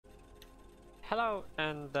Hello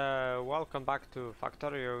and welcome back to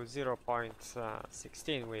Factorio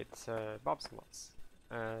 0.16 with Bob's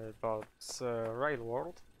Rail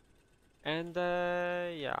World. And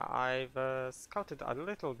yeah, I've scouted a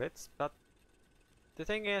little bit, but the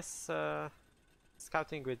thing is,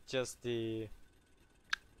 scouting with just the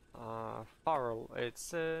Farrell,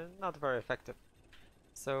 it's not very effective.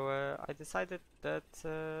 So I decided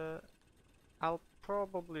that I'll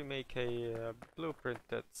probably make a blueprint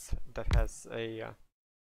that has a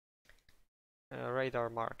radar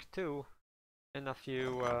Mark II and a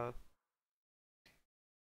few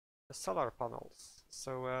solar panels.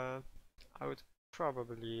 So I would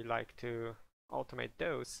probably like to automate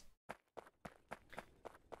those.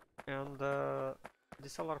 And the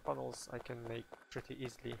solar panels I can make pretty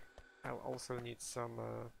easily. I'll also need some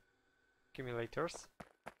accumulators.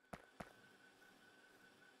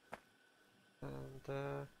 And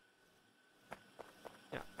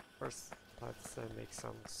yeah, first let's make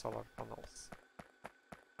some solar panels.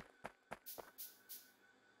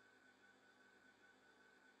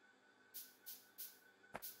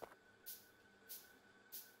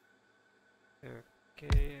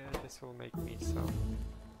 Okay, this will make me some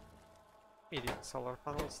medium solar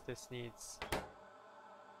panels. This needs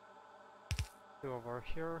two over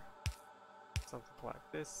here, something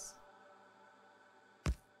like this.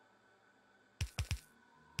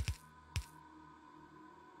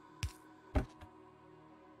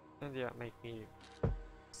 And yeah, make me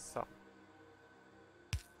some.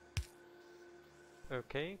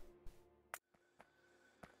 Okay.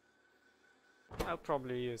 I'll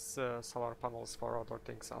probably use solar panels for other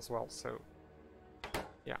things as well, so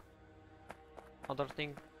yeah. Other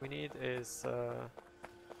thing we need is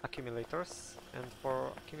accumulators, and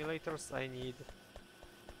for accumulators I need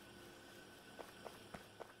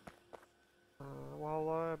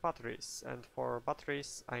batteries, and for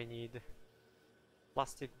batteries I need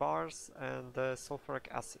plastic bars and sulfuric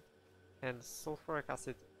acid. And sulfuric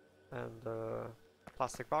acid and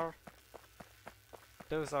plastic bar,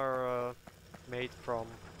 those are made from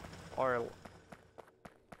oil.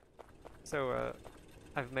 So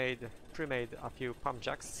I've pre-made a few pump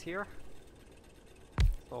jacks here.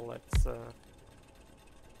 So let's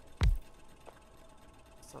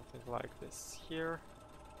something like this here.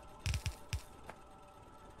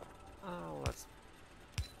 Let's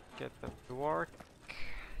get them to work.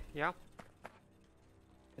 Yeah.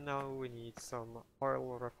 And now we need some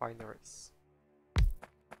oil refineries.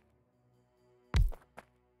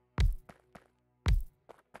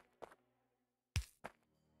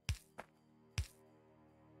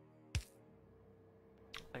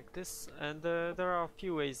 Like this, and there are a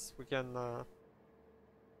few ways we can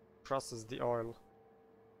process the oil.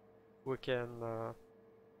 We can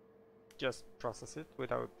just process it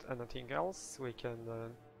without anything else. We can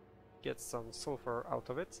get some sulfur out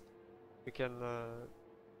of it. We can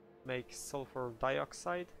make sulfur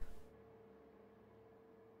dioxide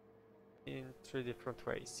in 3 different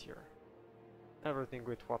ways here. Everything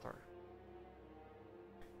with water.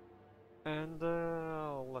 And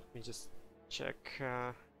let me just check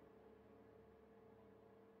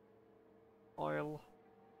oil.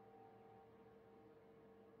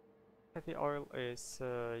 Heavy oil is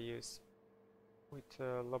used with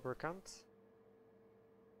lubricant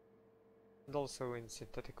and also in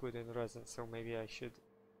synthetic wood and resin, so maybe I should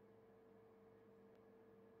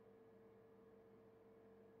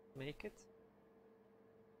make it.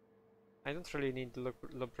 I don't really need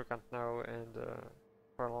lubricant now and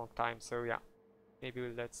for a long time, so yeah, maybe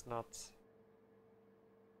let's not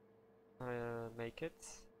make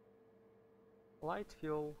it. Light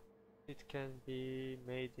fuel, it can be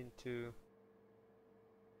made into,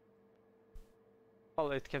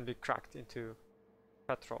 well, it can be cracked into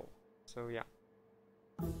petrol, so yeah.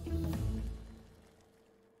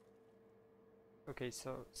 Okay,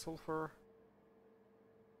 so sulfur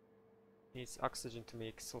needs oxygen to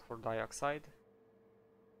make sulfur dioxide,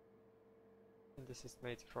 and this is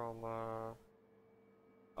made from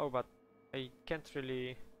oh, but I can't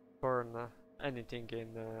really burn anything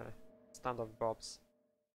in standard Bobs,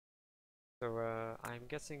 so I'm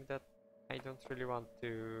guessing that I don't really want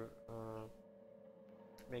to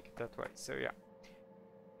make it that way, so yeah,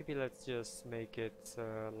 maybe let's just make it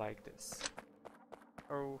like this.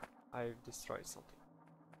 Oh, I've destroyed something.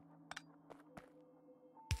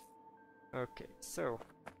 Okay, so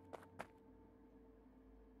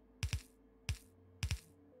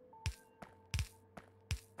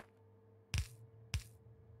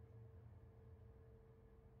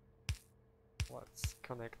let's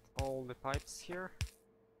connect all the pipes here.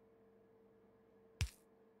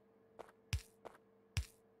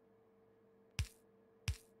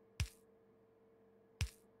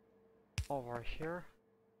 over here,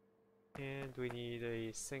 and we need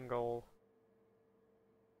a single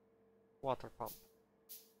water pump.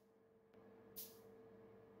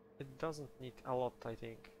 It doesn't need a lot, I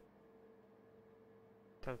think.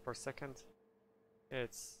 10 per second.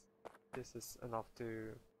 This is enough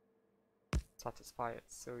to satisfy it,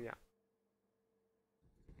 so yeah.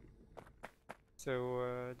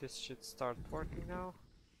 So this should start working now.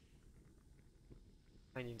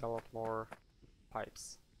 I need a lot more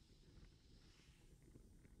pipes.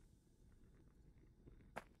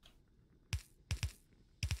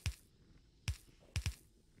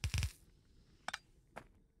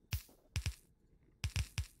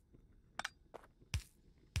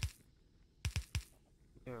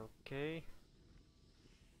 Okay.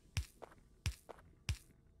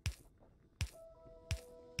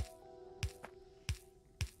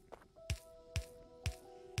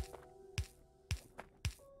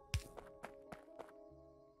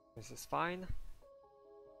 This is fine.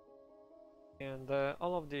 And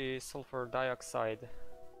all of the sulfur dioxide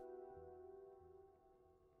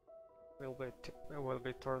will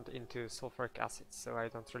be turned into sulfuric acid, so I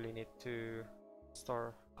don't really need to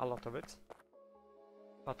store a lot of it.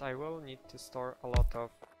 But I will need to store a lot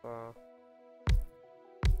of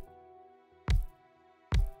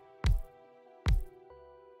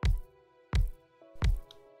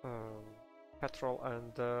petrol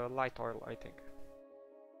and light oil, I think.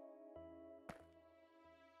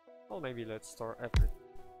 Well, maybe let's store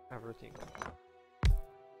everything.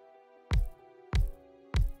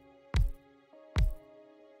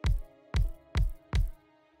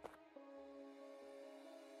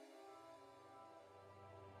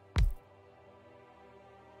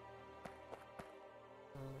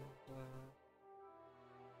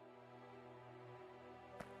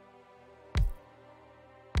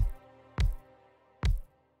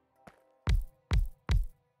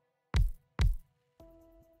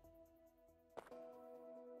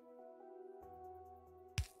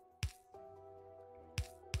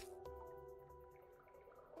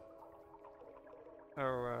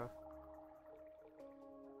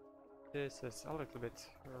 This is a little bit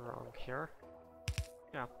wrong here.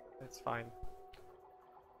 Yeah, it's fine.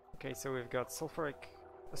 Okay, so we've got sulfur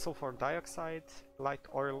dioxide, light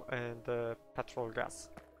oil, and petrol gas.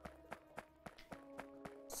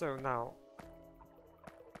 So now,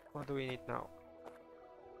 what do we need now?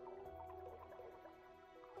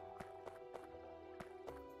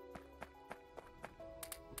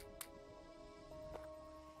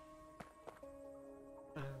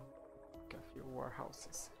 Got a few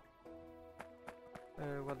warehouses.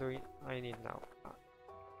 What do I need now?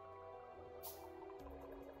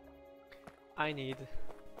 I need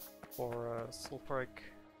for sulfuric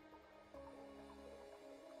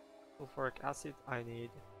acid, I need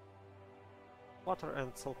water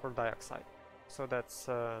and sulfur dioxide, so that's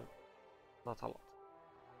not a lot.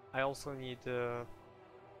 I also need I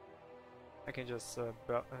can just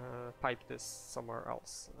pipe this somewhere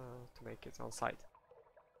else to make it on site.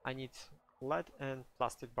 I need lead and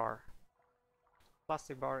plastic bar.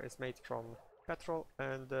 Plastic bar is made from petrol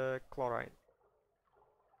and chlorine.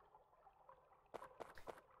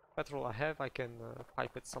 Petrol I have, I can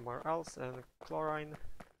pipe it somewhere else, and chlorine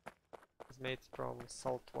is made from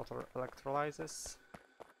saltwater electrolysis,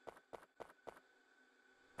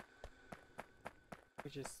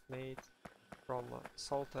 which is made from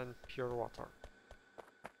salt and pure water.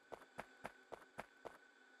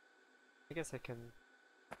 I guess I can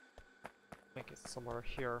make it somewhere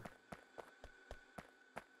here.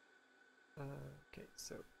 Okay,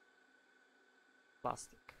 so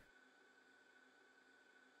plastic,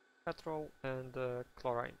 petrol, and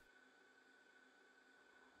chlorine.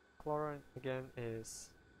 Chlorine again is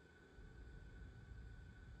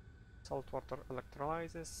saltwater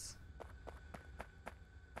electrolysis,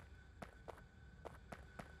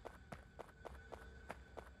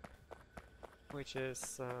 which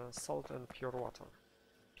is salt and pure water.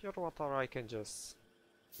 Pure water I can just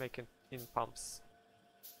make it in pumps.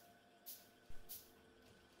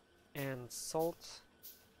 And salt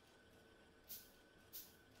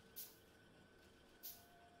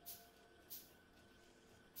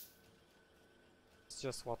it's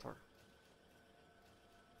just water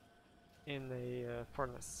in a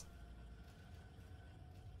furnace.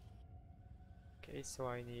 Okay, so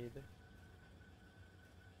I need...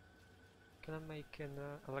 Can I make an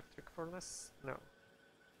electric furnace? No.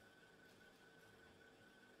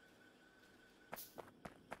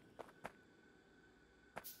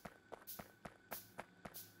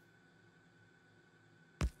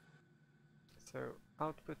 So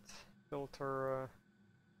output filter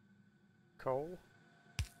coal.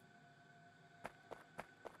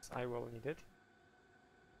 I will need it.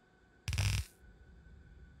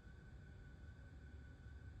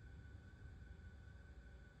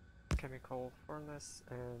 Chemical furnace,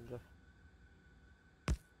 and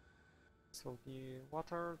this will be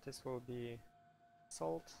water, this will be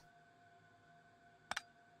salt.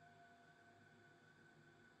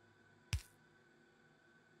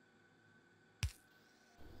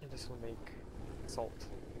 And this will make salt.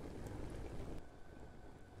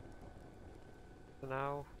 So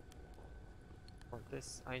now, for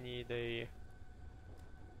this I need a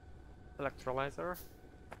electrolyzer.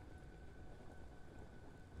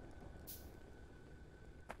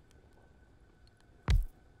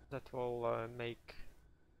 That will make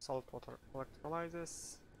saltwater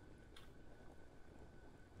electrolysis.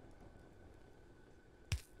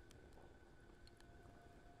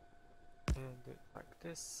 And do it like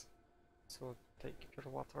this. So take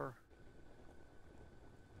pure water.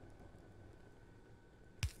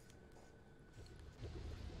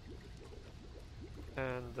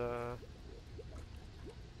 And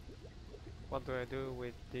what do I do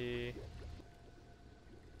with the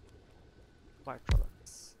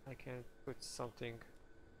byproducts? I can put something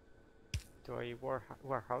to a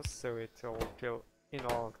warehouse so it will fill in a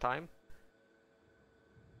long time.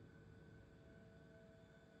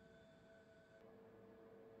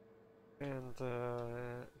 And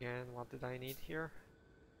again, what did I need here?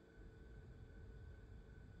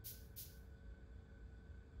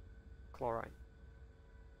 Chlorine.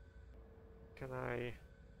 Can I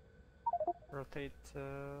rotate?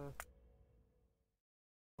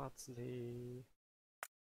 What's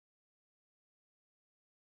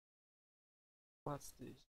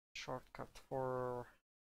the shortcut for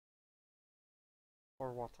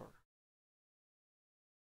water?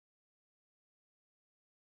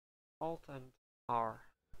 Alt and R.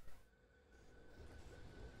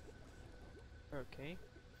 Okay.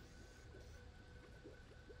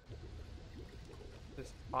 This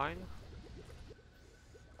is fine.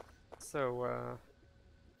 So,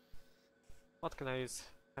 what can I use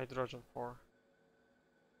hydrogen for?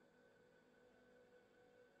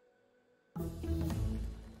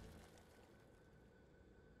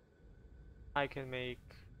 I can make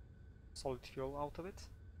solid fuel out of it.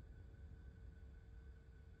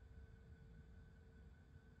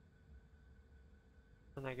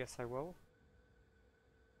 And I guess I will.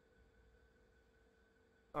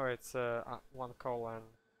 Or it's one coal and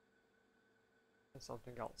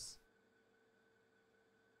something else.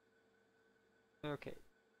 Okay.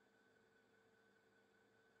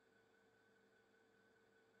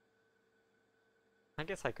 I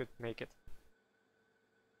guess I could make it.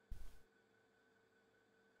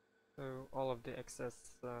 So all of the excess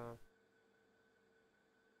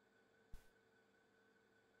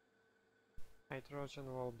hydrogen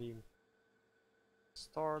will be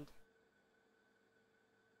stored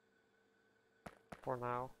for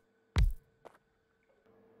now,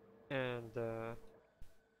 and this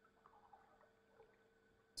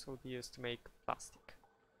will be used to make plastic.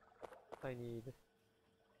 I need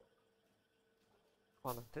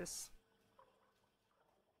one of this.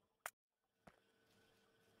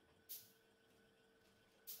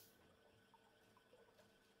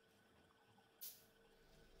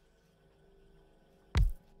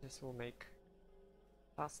 This will make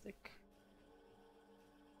plastic.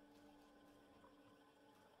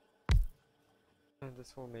 And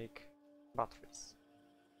this will make batteries.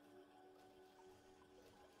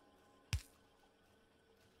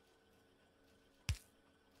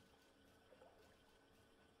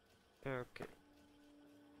 Okay.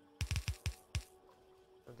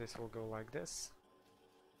 And this will go like this.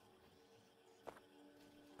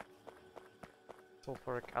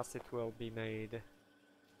 Sulfuric acid will be made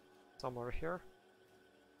somewhere here.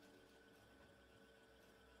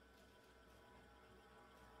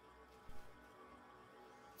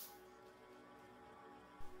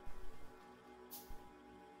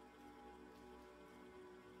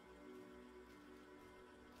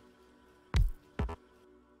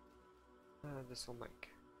 And this will make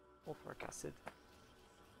sulfuric acid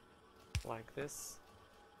like this.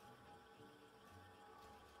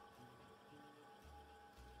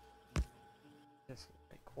 This will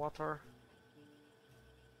make water.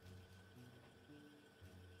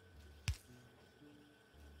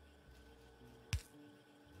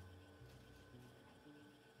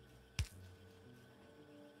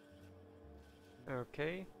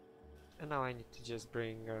 Okay, and now I need to just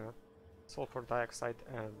bring sulfur dioxide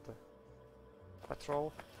and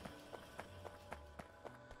petrol.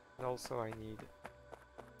 And also I need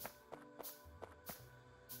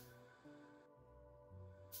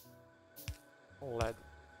lead.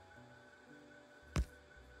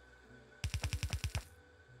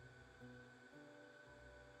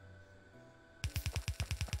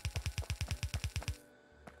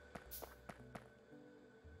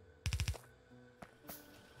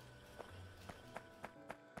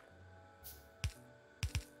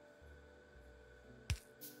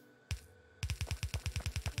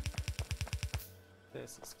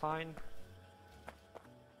 This is fine.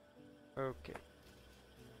 Okay.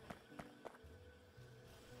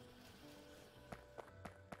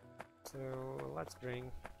 So let's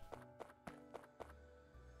bring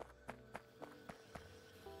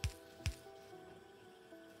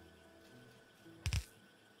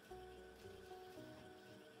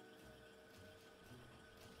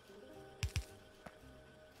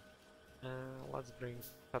let's bring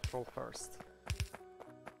petrol first.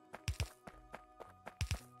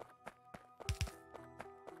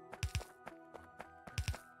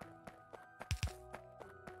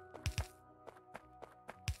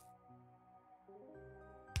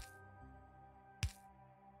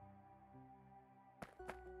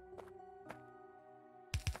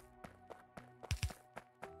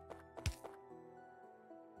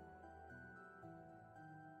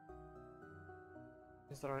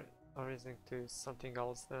 Is there a reason to something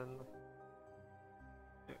else then?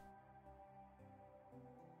 Yeah.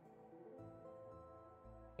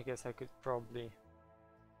 I guess I could probably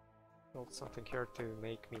build something here to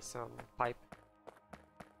make me some pipe.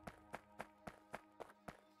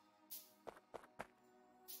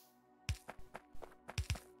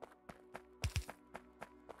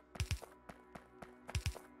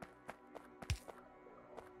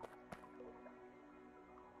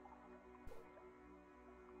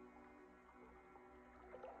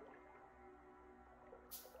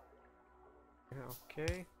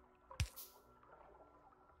 Okay,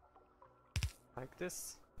 like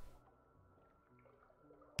this.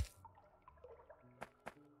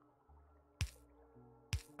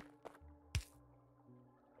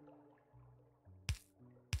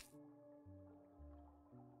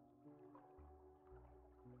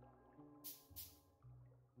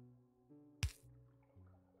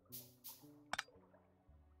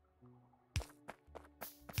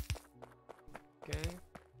 Okay.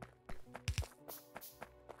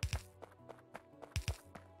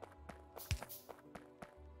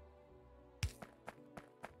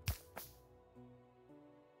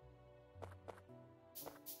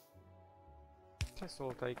 This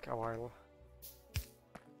will take a while.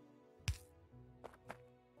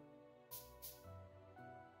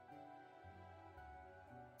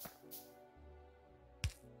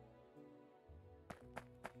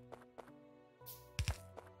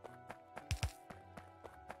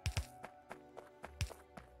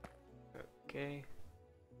 Okay,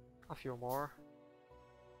 a few more.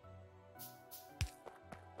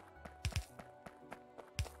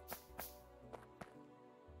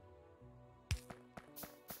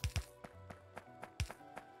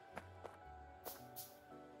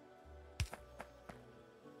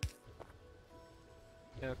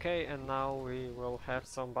 Okay, and now we will have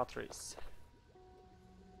some batteries.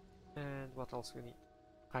 And what else we need?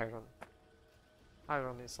 Iron.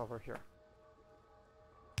 Iron is over here.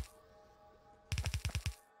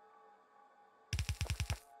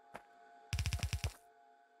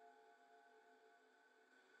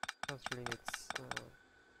 Don't really need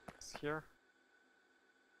it's here.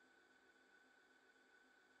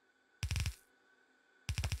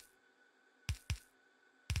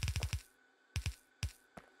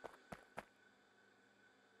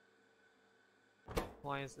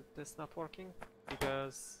 Why is this not working?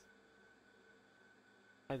 Because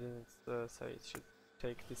I didn't say it should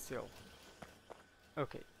take this seal.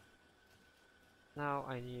 Okay. Now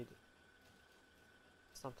I need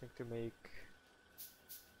something to make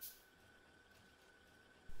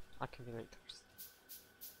accumulators.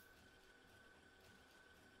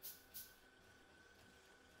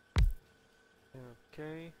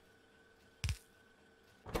 Okay.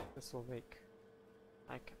 This will make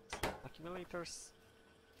accumulators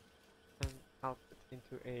and output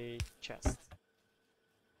into a chest.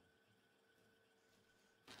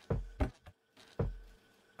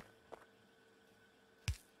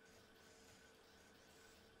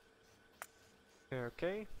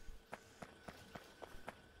 Okay.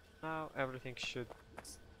 Now everything should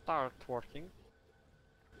start working.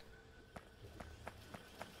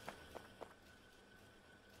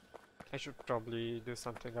 I should probably do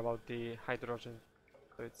something about the hydrogen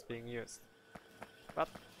that's being used. But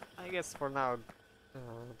I guess for now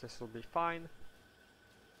this will be fine.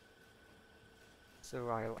 So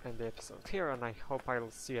I'll end the episode here and I hope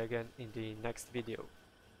I'll see you again in the next video.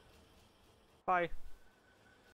 Bye!